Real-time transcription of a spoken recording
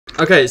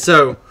Okay,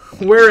 so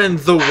we're in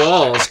The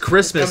Walls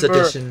Christmas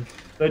edition.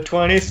 The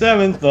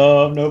 27th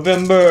of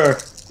November.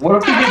 What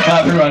if we get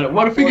copyrighted?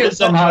 What if we get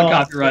somehow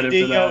copyrighted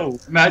for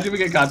that? Imagine we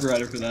get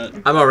copyrighted for that.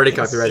 I'm already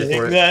copyrighted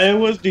for it. That it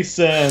was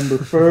December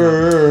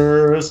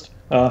 1st.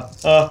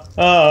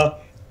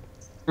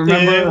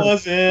 Remember, it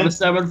wasn't. a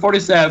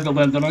 747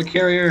 lands on a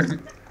carrier.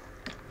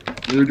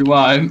 Neither do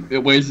I.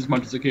 It weighs as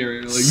much as a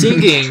carrier. Like.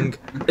 Singing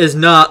is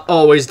not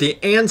always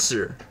the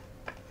answer.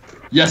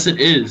 Yes,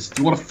 it is.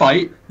 Do you want to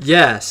fight?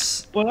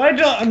 Yes. Well, I'm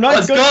not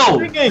Let's good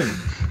go. at singing.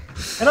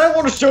 And I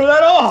want to show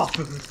that off.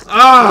 Let's go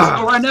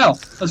Ah! right now.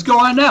 Let's go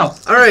right now.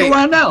 All right. Let's go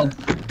right now.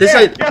 This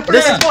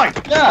This is how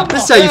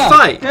you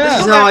fight. This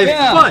is how I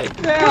fight.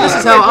 This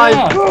is how I.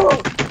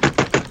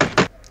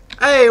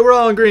 Hey, we're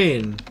all in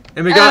green,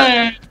 and we got.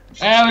 I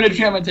have an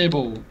enchantment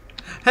table.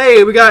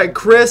 Hey, we got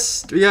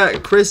Chris. We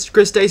got Chris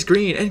stays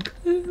green, and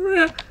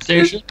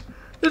Station.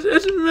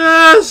 it's a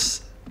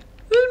mess.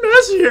 It's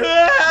messy here.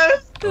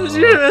 It's a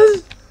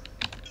mess.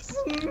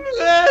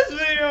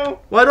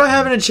 Why do I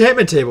have an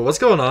enchantment table? What's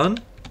going on?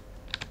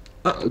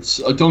 It's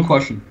a dumb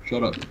question.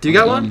 Shut up. Do you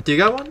got one? Do you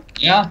got one?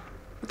 Yeah.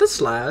 With a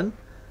slad.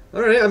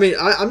 All right. I mean,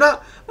 I'm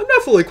not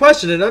fully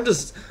questioning. I'm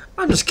just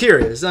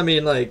curious. I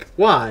mean, like,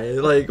 why?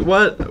 Like,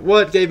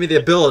 what gave me the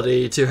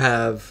ability to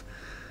have?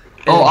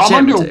 Oh, I'm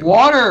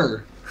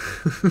underwater.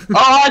 Oh,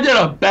 I did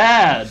a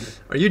bad.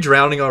 Are you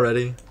drowning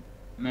already?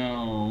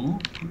 No.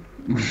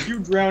 You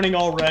drowning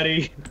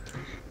already?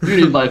 You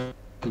need life.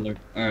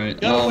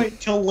 Alright. Gotta wait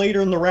till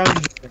later in the round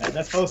to do that.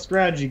 That's how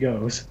strategy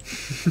goes.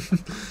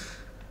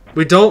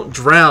 We don't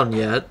drown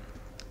yet.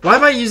 Why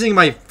am I using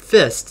my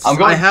fists? I'm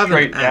going I have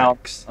straight an down.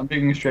 axe. I'm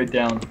digging straight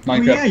down. Oh,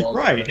 Minecraft yeah, ball.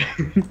 right.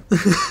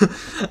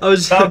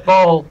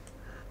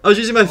 I was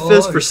using my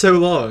fist for so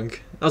long.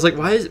 I was like,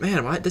 why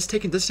this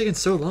taking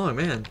so long,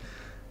 man?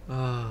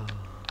 Oh.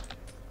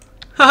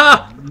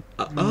 Ha!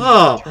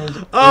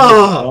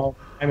 Oh!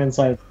 I'm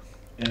inside.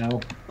 You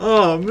know.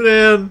 Oh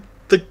man,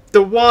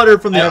 the water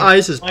from the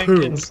ice is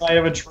poop. Inside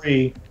of a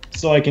tree,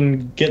 so I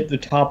can get the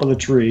top of the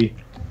tree.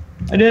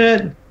 I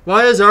did it.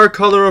 Why is our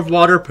color of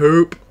water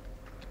poop?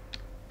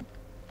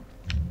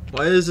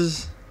 Why is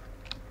this?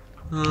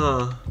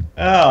 Oh.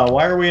 Oh,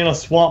 why are we in a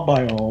swamp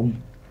biome?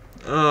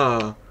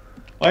 Oh.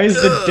 Why is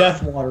the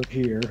death water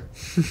here?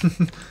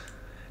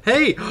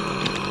 Hey!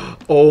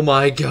 Oh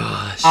my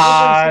gosh. Someone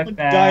died in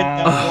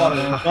that water,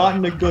 not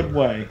in a good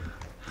way.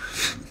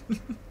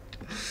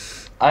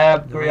 I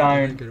have 3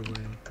 iron.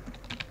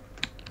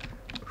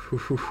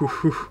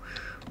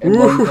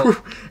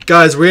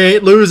 Guys, we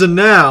ain't losing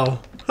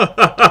now.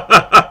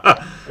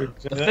 The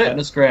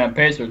fitness gram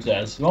pacer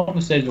test. We also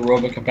stage the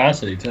aerobic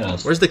capacity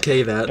test. Where's the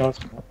cave at? No, it's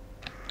not.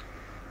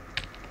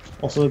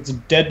 Also, it's a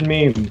dead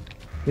meme.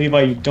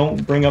 Levi, you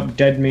don't bring up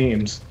dead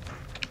memes.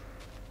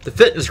 The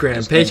fitness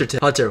gram pacer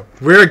test. Hunter,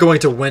 we're going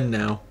to win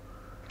now.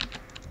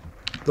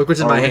 Look what's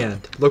in my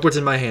hand. Look what's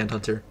in my hand,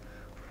 Hunter.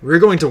 We're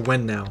going to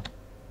win now.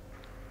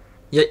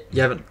 Yeah,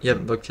 you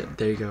haven't looked yet.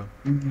 There you go.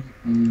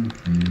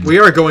 We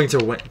are going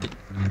to win.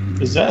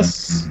 Is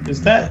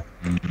that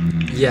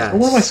Yes.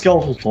 one of my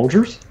skeletal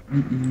soldiers?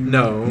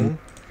 No.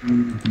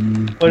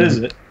 What is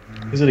it?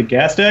 Is it a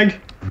gas egg?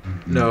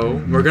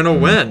 No. We're gonna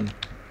win.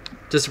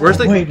 Just where's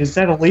the? Wait, is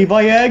that a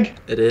Levi egg?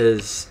 It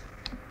is.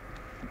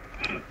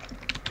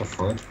 The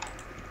fuck?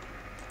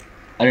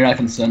 I do not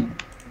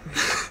consent.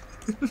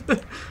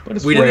 But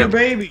it's We for didn't your have-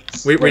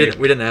 babies. We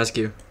didn't ask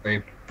you.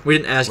 Rape. We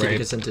didn't ask you if you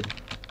Rape. consented.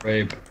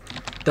 Rape.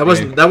 That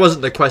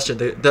wasn't the question.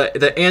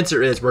 The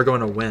answer is we're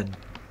going to win.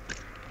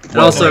 And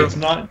Well, also, it's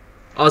not.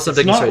 I'm It's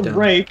taking straight not down.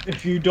 rape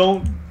if you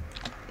don't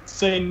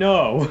say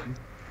no.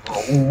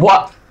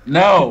 What?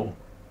 No.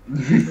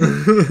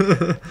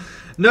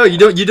 No, you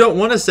don't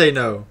want to say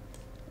no.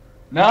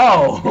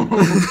 No.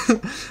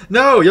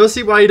 No, you'll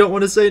see why you don't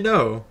want to say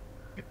no.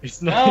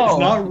 It's not. It's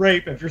No. not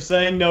rape if you're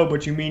saying no,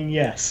 but you mean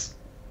yes.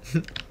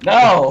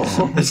 No.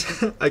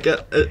 I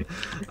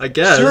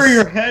guess. Sure,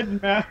 your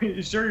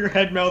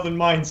head, mouth, and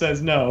mind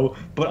says no,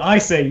 but I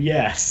say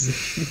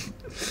yes.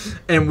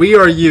 And we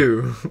are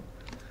you.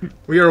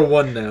 We are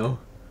one now.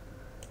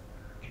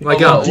 My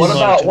God.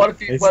 What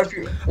if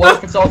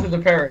it's all through the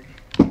parry?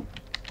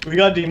 We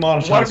got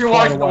demonetized. What if you're quite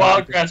watching a the while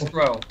wild ago. grass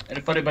throw? And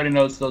if anybody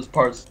knows those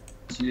parts,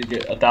 so you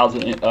get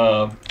 1,000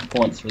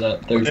 points for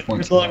that. Those We're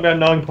points. talking about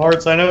knowing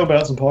parts. I know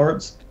about some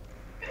parts.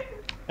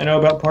 I know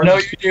about parts. No,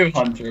 of you do,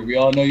 Hunter. We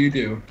all know you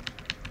do.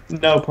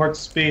 No, parts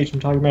of speech. I'm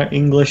talking about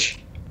English.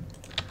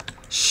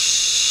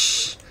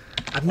 Shh.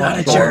 I'm not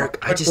a Well, jerk.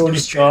 I just know everybody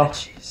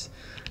strategies.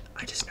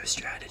 I just know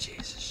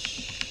strategies.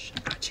 Shh.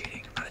 I'm not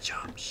cheating. I'm not a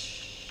chump.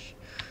 Shh.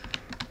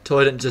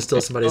 Totally didn't just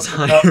steal somebody's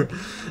iron.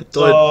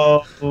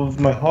 So, of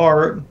my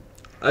heart.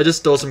 I just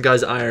stole some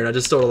guy's iron. I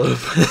just stole a little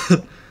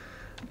bit.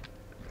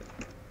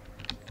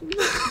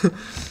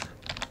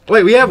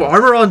 Wait, we have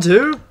armor on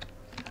too?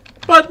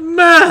 But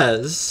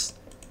Maz!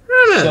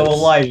 Remus! So,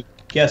 like,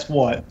 guess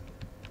what?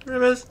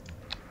 Remus?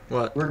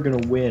 What? We're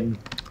gonna win.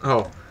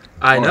 Oh,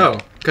 I know.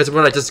 Because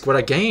what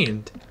I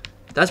gained.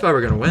 That's why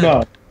we're gonna win.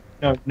 No,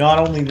 not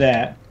only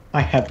that.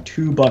 I have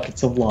 2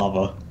 buckets of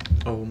lava.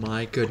 Oh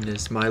my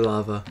goodness, my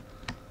lava.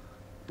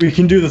 We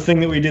can do the thing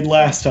that we did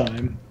last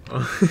time.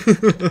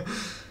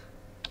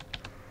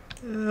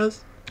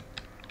 Yes.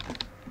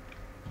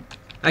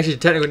 Actually,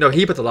 technically, no,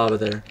 he put the lava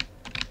there.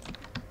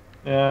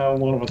 Yeah,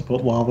 one of us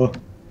put lava.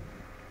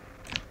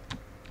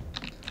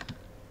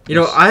 You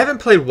know, I haven't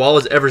played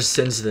Walls ever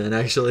since then,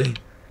 actually.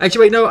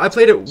 Actually, wait, no, I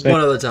played it Same.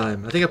 one other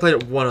time. I think I played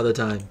it one other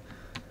time.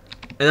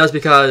 And that was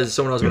because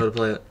someone else wanted to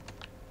play it.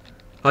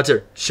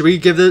 Hunter, should we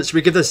give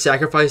the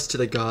sacrifice to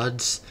the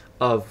gods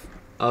of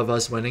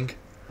us winning?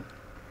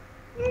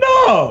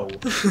 No!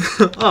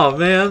 Oh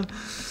man.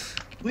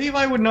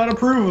 Levi would not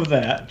approve of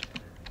that.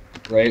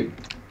 Right.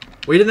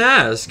 We didn't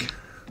ask.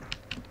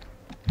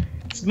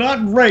 It's not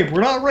rape.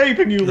 We're not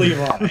raping you,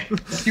 Levi.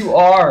 Yes, you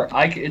are.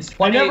 It's 2018.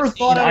 I never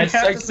thought I would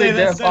have to say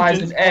that identify as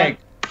sentence, an egg.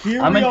 but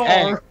here I'm we an are.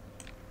 egg.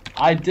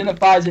 I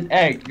identify as an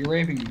egg. You're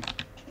raping me.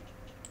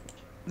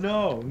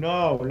 No,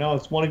 no, no,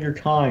 it's one of your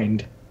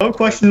kind. Don't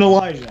question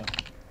Elijah.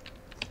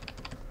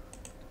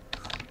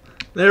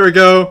 There we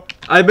go.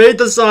 I made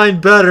the sign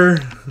better.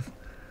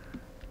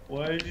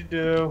 What did you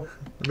do?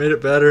 I made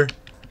it better.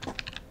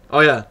 Oh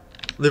yeah,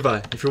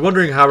 Levi, if you're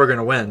wondering how we're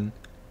gonna win.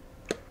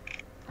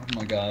 Oh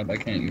my god, I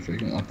can't even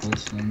freaking up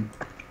this thing.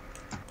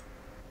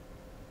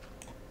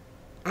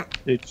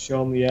 Did you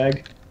show him the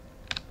egg?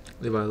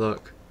 Levi,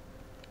 look.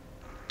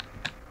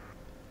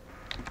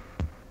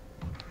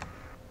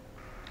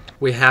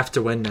 We have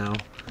to win now.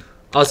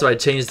 Also, I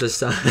changed the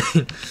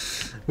sign.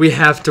 We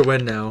have to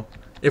win now.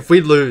 If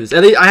we lose,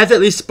 at least I have to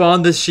at least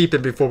spawn this sheep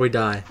in before we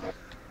die.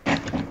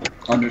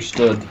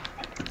 Understood.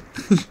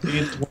 See,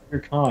 it's one of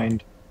your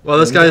kind. Well,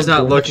 this guy's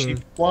not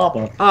looking.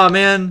 Lava. Oh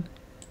man.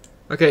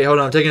 Okay, hold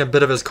on. I'm taking a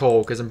bit of his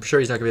coal because I'm sure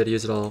he's not gonna be able to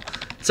use it all.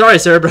 Sorry,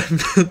 sir, but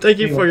thank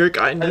you for your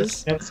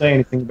kindness. I can't say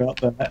anything about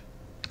that.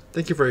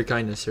 Thank you for your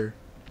kindness, sir.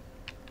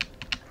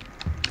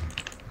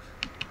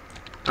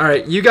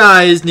 Alright, you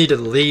guys need to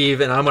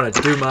leave, and I'm gonna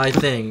do my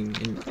thing,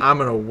 and I'm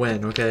gonna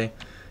win, okay?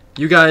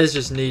 You guys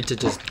just need to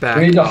just back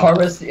We need to off.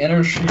 harvest the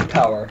inner sheep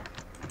power.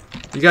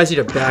 You guys need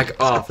to back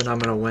off, and I'm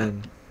gonna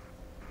win.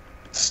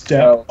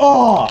 Step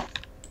off!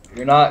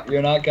 You're not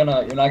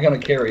gonna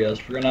carry us.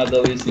 We're gonna have to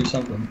at least do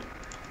something.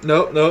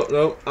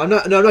 No. I'm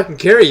not gonna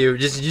carry you. You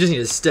just need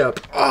to step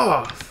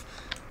off.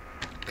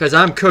 Cause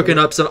I'm cooking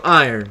up some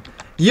iron.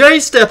 You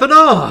ain't stepping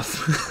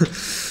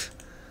off.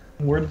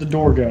 Where'd the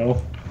door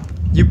go?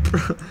 You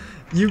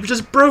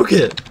just broke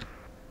it.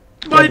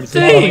 My Yeah, it's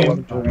not on thing.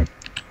 inventory.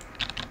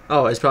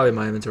 Oh, it's probably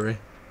my inventory.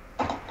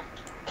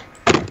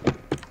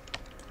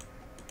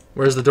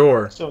 Where's the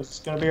door? So is this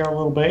gonna be our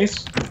little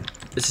base?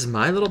 This is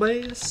my little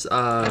base.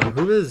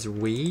 Who is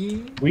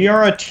we? We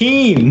are a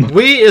team!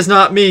 We is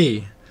not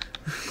me.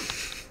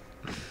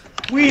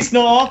 We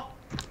snaw!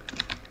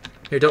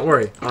 Here, don't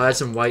worry. I'll add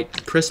some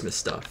white Christmas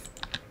stuff.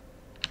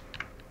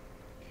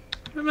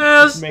 Just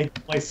Mess. made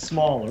the place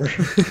smaller.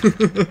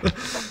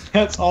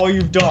 That's all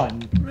you've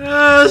done.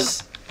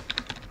 Mess.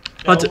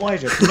 Now,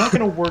 Elijah, if we're not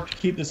gonna work to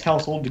keep this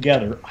household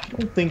together, I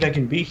don't think I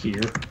can be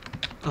here.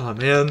 Oh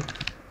man.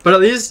 But at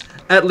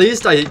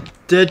least I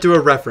did do a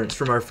reference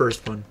from our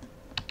first one.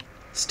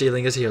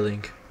 Stealing is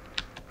healing.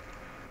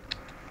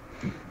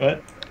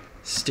 What?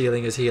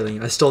 Stealing is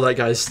healing. I stole that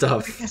guy's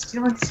stuff. Yes,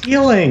 stealing's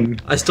healing!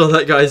 I stole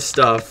that guy's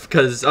stuff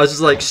because I was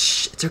just like,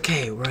 shh, it's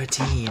okay, we're a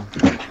team.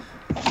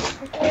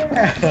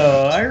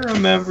 Yeah, I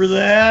remember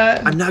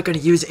that. I'm not gonna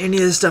use any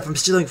of the stuff I'm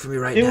stealing from you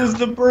right It now. was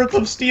the birth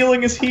of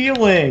stealing is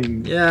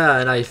healing. Yeah,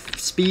 and I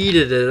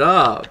speeded it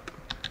up.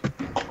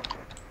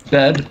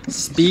 Dead.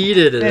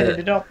 Speeded Sped it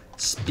it. up.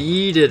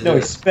 Speeded No, he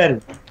it. sped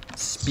it.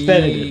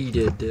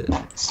 Speeded it.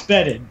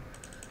 Sped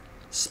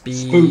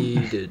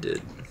Speeded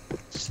it.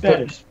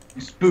 Sped it.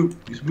 You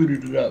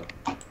spooted it up.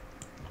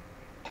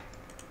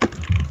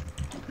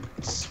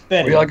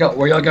 Sped Where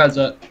it. y'all guys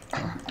at?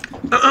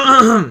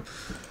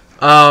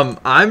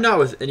 I'm not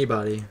with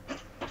anybody.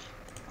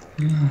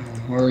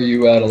 Where are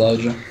you at,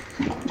 Elijah?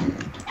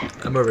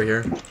 I'm over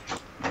here.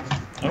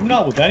 I'm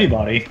not with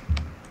anybody.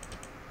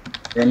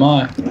 Where am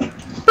I?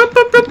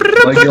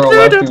 Like you're all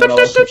left me when I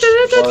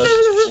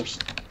was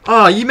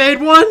Oh, you made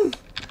one?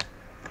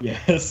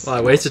 Yes. Well,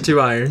 I wasted 2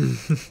 iron.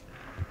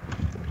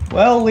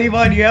 Well,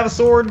 Levi, do you have a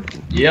sword?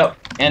 Yep,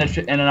 and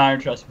an iron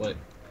chest plate.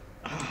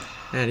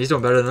 Man, he's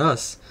doing better than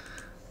us.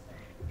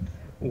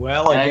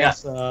 Well, I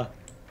guess, I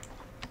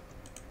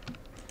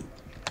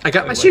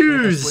got my Wait,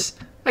 shoes.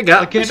 I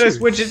got why can't my I shoes.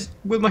 switch it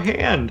with my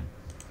hand?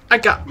 I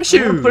got my I'm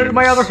shoes. gonna put it in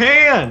my other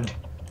hand.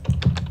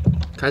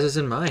 Cause it's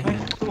in my My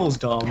hand. handle's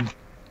dumb.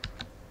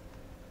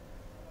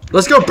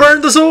 Let's go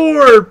burn the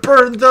sword!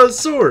 Burn the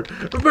sword!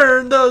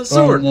 Burn the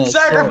sword! Burn the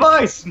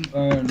Sacrifice!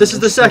 Burn This is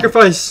the sword.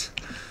 sacrifice!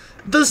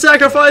 The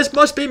sacrifice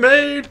must be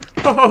made!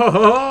 Ha, ha,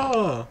 ha,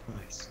 ha.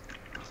 Nice.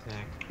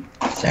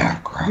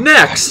 Sacrifice.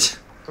 Next!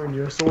 Burn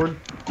your sword.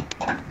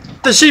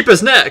 The sheep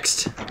is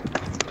next!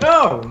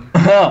 No!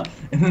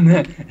 and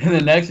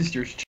then next is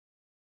your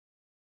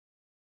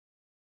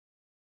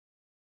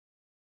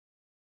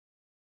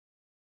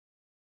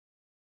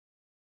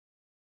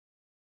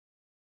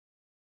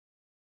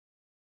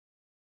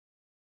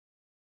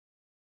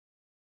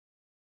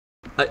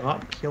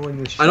Not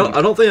killing the sheep. I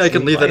don't think I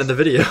can leave that in the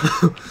video.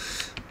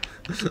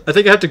 I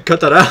think I have to cut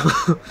that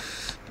out.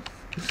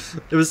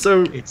 It was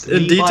so It's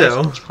in Levi's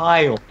detail.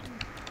 child.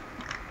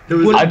 It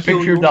was I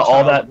pictured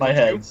all that in my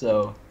head,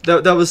 so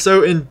that was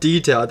so in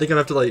detail. I think I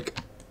have to like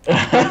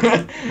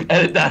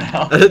edit that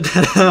out. edit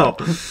that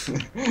out.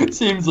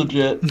 Seems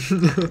legit.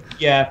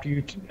 Yeah,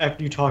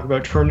 after you talk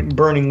about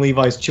burning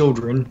Levi's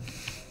children.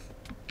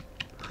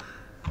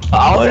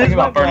 I was What thinking is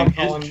about my burning mom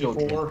calling his me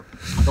children. for?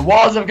 The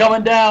walls are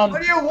coming down.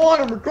 What do you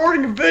want? I'm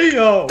recording a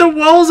video. The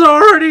walls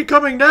are already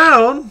coming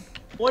down.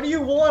 What do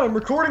you want? I'm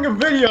recording a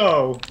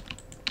video.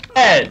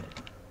 Ed.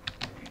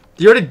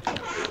 You already.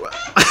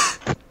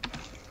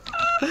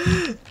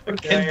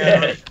 Okay, I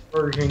had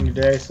Burger King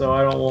today, so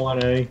I don't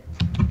want any.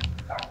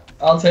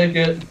 I'll take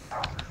it.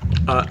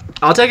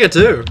 I'll take it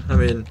too. I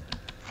mean,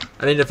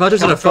 if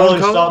Hunter's in a phone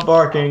Charlie, stop call,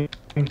 barking.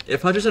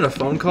 if Hunter's in a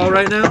phone call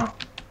right now,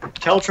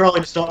 Tell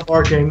Charlie to stop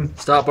barking.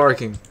 stop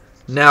barking.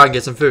 Now I can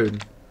get some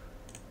food.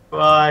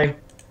 Bye.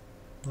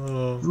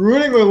 Oh.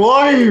 Ruining my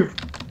life.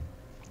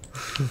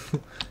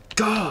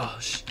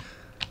 Gosh,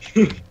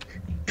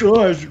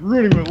 Gosh,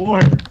 ruining my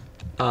life.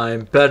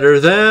 I'm better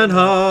than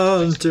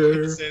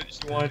Hunter. Said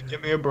she wanted to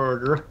get me a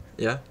burger.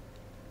 Yeah.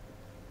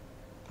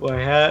 Well,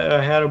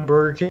 I had a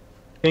Burger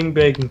King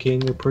Bacon King.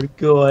 They're pretty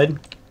good.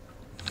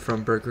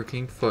 From Burger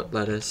King foot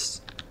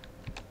lettuce.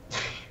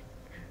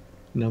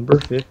 Number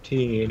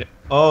 15.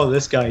 Oh,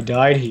 this guy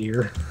died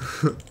here.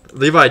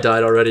 Levi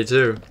died already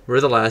too.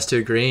 We're the last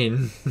two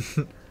green.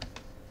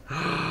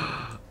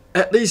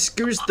 At least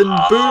Goose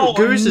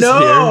Goose is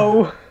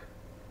here.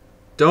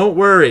 Don't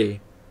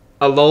worry.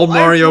 A lone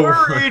Mario.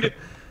 worried.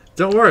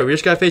 Don't worry. We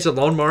just gotta face a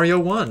lone Mario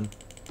 1.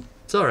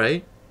 It's all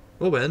right.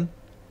 We'll win.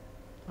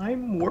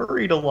 I'm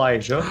worried,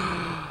 Elijah.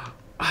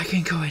 I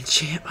can go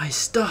enchant my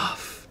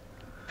stuff.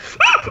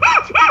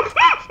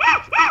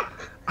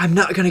 I'm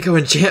not gonna go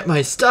enchant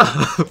my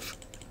stuff.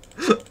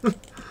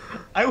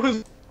 I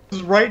was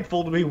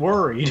rightful to be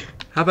worried.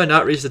 How have I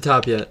not reached the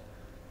top yet?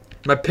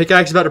 My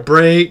pickaxe is about to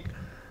break.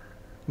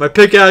 My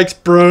pickaxe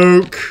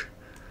broke.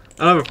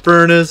 I don't have a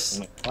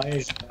furnace,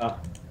 Elijah.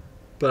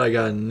 but I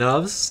got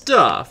enough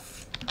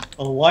stuff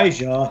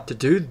Elijah. to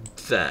do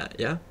that.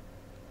 Yeah.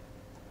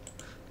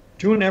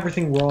 Doing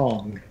everything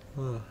wrong.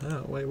 Oh,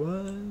 wait,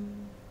 what?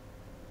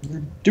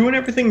 You're doing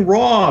everything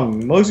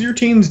wrong. Most of your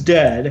team's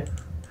dead.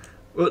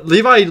 Well,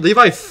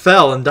 Levi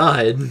fell and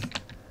died.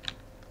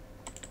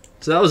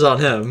 So that was on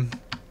him.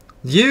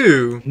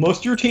 You. Most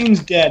of your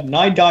team's dead, and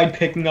I died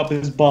picking up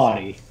his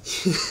body.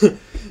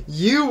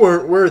 You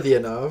weren't worthy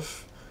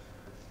enough.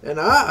 And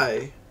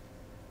I.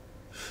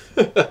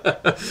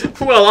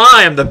 Well,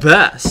 I am the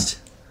best.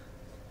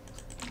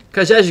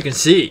 Because as you can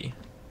see,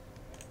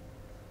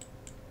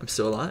 I'm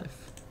still alive.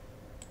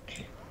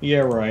 Yeah,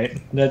 right.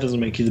 That doesn't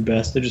make you the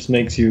best. It just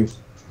makes you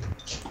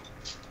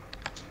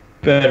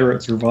better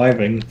at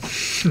surviving.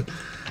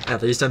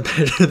 At least I'm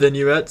better than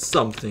you at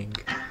something.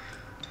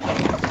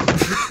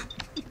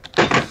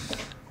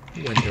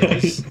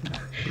 Windows.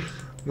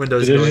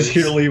 Windows Did I noise. just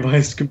hear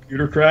Levi's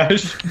computer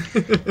crash?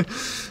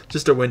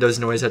 Just a Windows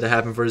noise had to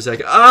happen for a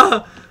second.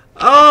 Ah!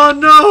 Oh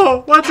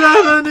no! What's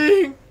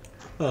happening?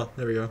 Oh,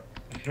 there we go.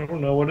 I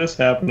don't know what is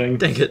happening.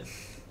 Dang it.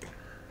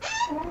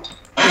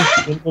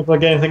 Didn't look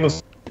like anything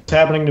was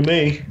happening to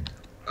me.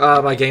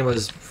 My game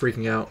was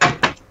freaking out.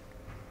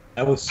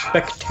 I was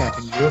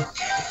spectating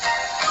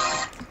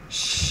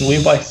you.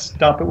 Levi,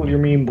 stop it with your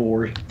meme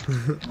board.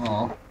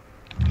 Aw.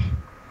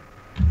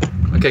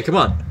 Okay, come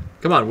on.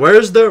 Come on.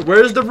 Where's the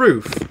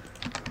roof?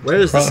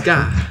 Where's the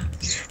sky?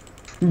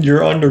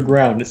 You're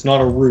underground. It's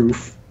not a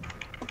roof.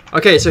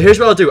 Okay, so here's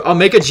what I'll do. I'll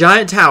make a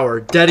giant tower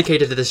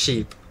dedicated to the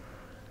sheep.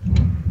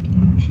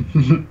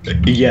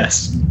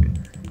 Yes.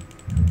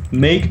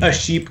 Make a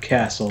sheep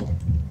castle.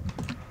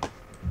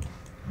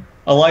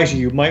 Elijah,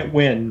 you might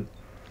win.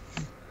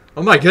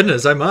 Oh my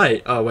goodness, I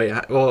might. Oh wait,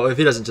 well if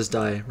he doesn't just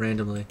die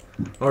randomly.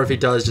 Or if he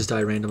does just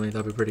die randomly,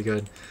 that'd be pretty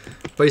good.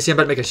 But you see I'm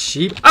about to make a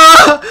sheep?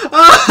 Ah!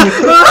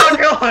 Ah!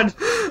 Oh god!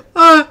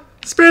 Ah!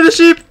 Spare the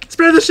sheep!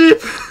 Spare the sheep!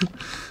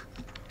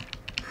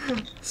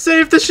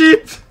 Save the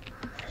sheep!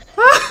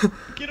 Ah!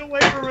 Get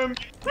away from him!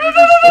 Use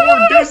your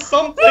sword! Do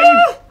something!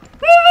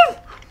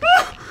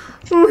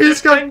 Ooh,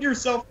 he's got Defend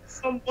yourself in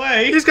some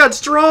way! he's got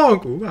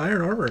strong. Ooh,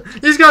 iron armor.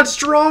 He's got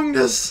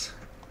strongness.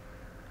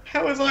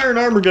 How is iron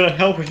armor gonna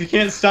help if you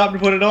can't stop to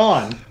put it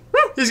on? Woo,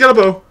 he's got a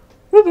bow.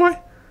 Oh boy.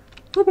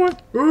 Oh boy.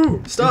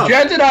 Ooh, stop.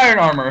 Enchanted iron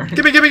armor.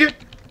 Give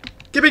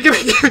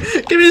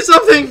me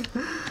something.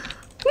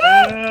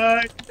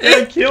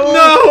 Kill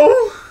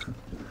No.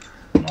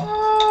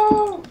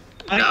 Oh.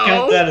 I No.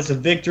 count that as a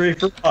victory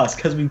for us,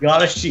 because we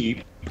got a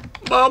sheep.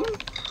 Mom.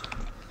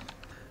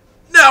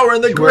 Now we're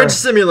in the Where? Grinch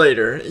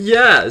simulator.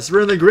 Yes,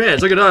 we're in the Grinch.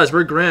 Look at us.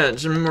 We're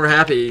Grinch. And we're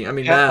happy. I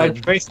mean, Yeah, I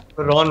mad. basically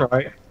put it on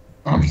right.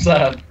 I'm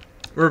sad.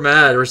 We're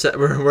mad.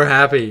 We're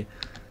happy.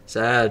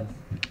 Sad.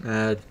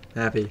 Mad.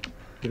 Happy.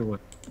 Get away.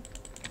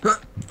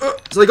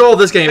 So the goal of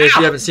this game, if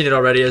you haven't seen it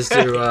already, is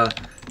to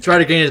try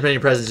to gain as many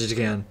presents as you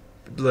can.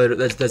 Later,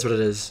 that's what it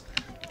is.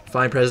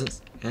 Find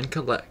presents and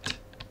collect.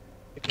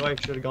 I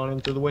should have gone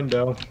in through the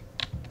window.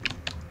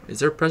 Is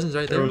there presents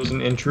right there? There was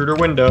an intruder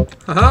window.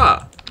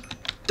 Haha!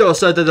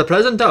 Those are the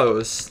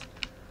presentos.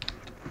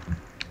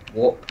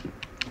 What?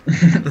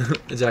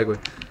 Exactly.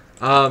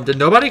 Did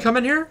nobody come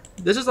in here?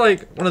 This is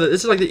like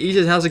this is like the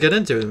easiest house to get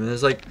into. I mean,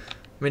 it's like,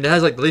 I mean, it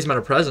has like the least amount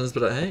of presents,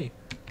 but hey,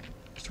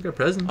 still got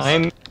presents.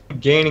 I'm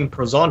gaining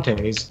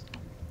presentes.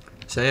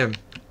 Same.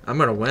 I'm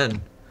gonna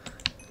win.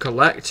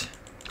 Collect.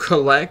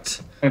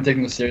 I'm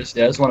taking this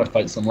seriously. I just want to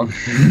fight someone.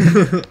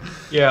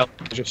 Yeah,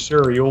 just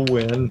sure you'll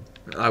win.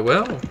 I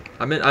will.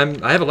 I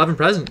have 11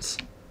 presents.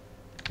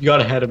 You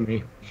got ahead of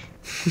me.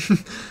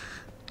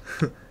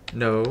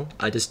 No,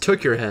 I just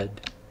took your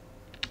head.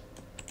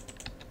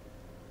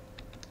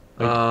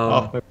 Like,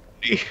 off my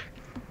body.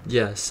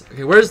 Yes.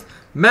 Okay, where's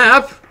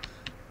map?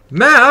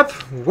 Map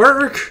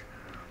work.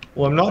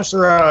 Well, I'm not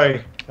sure how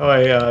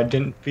I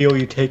didn't feel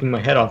you taking my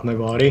head off my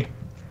body.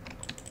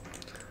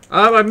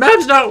 My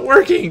map's not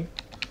working.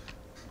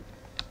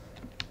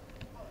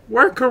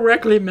 Work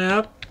correctly,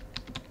 map.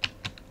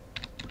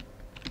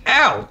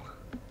 Ow!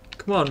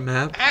 Come on,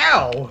 map.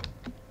 Ow!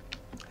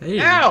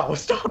 Hey. Ow!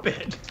 Stop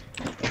it!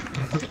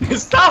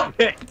 Stop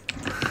it!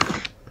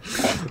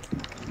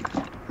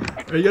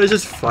 Are you guys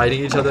just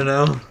fighting each other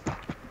now?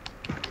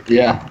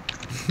 Yeah.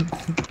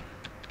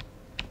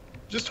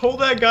 Just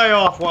hold that guy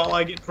off while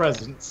I get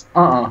presents.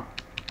 As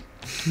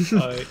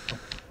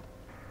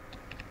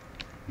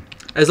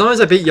long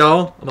as I beat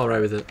y'all, I'm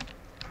alright with it.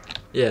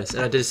 Yes,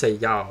 and I did say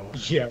y'all.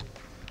 Yeah.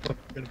 You're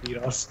gonna beat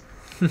us.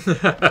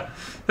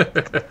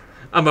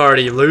 I'm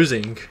already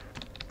losing.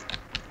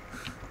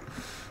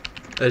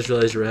 I just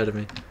realized you're ahead of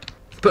me.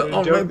 But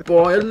on my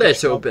boy a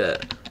little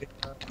bit.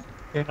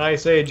 Can I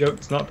say a joke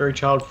that's not very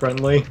child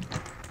friendly?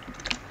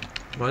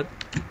 What?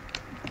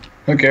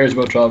 Who cares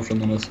about child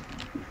friendliness?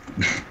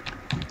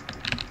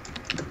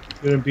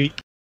 Gonna beat.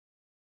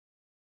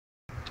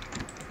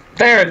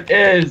 There it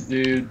is,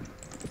 dude.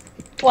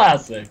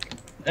 Classic.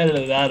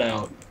 Edit that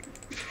out.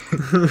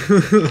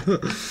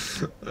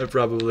 I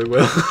probably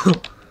will.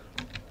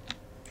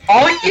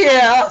 Oh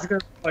yeah! It's gonna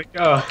be like,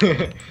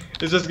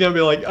 it's just gonna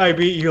be like, I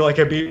beat you like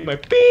I beat my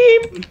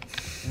beep!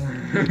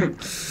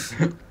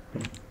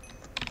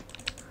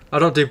 I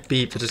don't do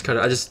beep, I just cut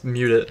it. I just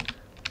mute it.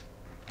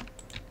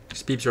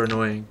 These beeps are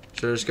annoying.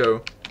 Should I just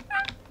go?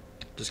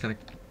 Just kind of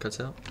cuts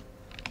out.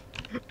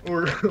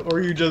 Or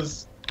you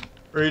just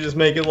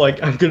make it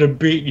like I'm gonna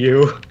beat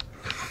you.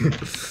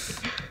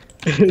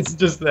 It's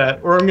just that,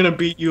 or I'm gonna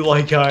beat you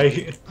like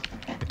and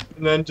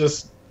then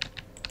just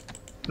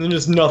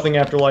nothing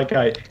after like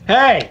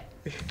Hey,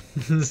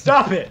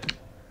 stop it!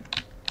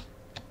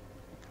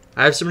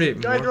 I have so many.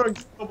 Guy throwing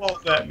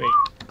snowballs at me.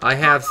 I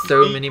have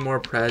so many more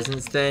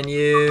presents than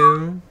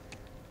you.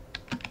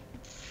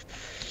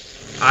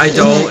 I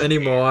don't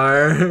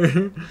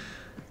anymore.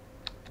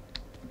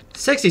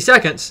 60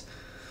 seconds.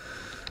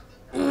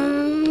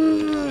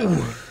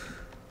 Ooh.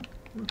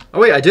 Oh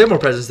wait, I do have more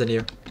presents than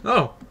you.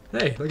 Oh,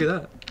 hey, look at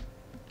that.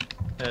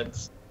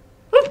 That's.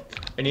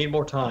 I need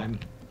more time.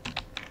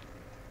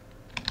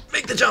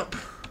 Make the jump.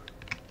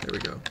 There we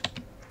go.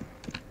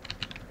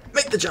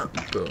 Make the jump.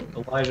 Boom.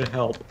 Elijah,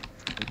 help.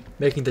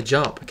 Making the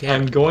jump. I'm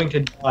Can't. going to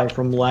die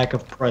from lack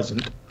of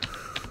present.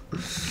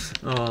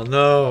 Oh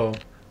no,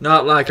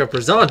 not like a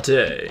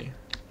presente.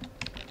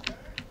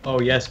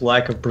 Oh yes,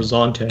 lack of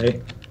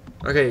presente.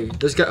 Okay,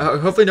 this guy.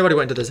 Hopefully nobody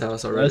went into this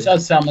house Why already. does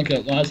that sound like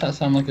a? Why does that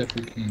sound like a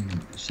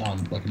freaking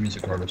sound like a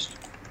music artist?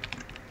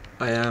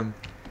 I am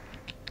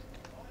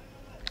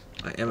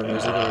a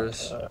music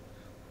artist.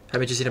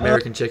 Haven't you seen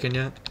American Chicken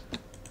yet?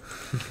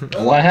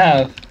 Oh, I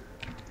have.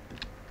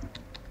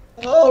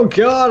 Oh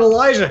God,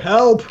 Elijah,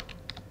 help!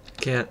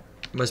 Can't.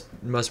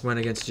 Must win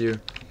against you.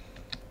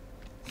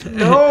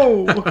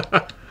 No!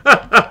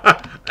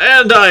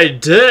 And I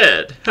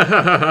did.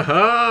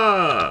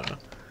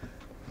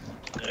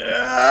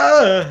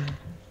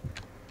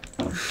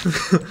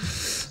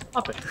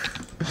 Stop it!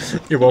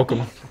 You're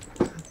welcome.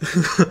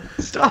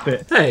 Stop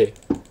it! Hey,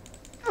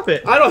 Stop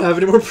it! I don't have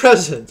any more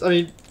presents. I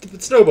mean,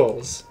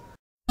 snowballs.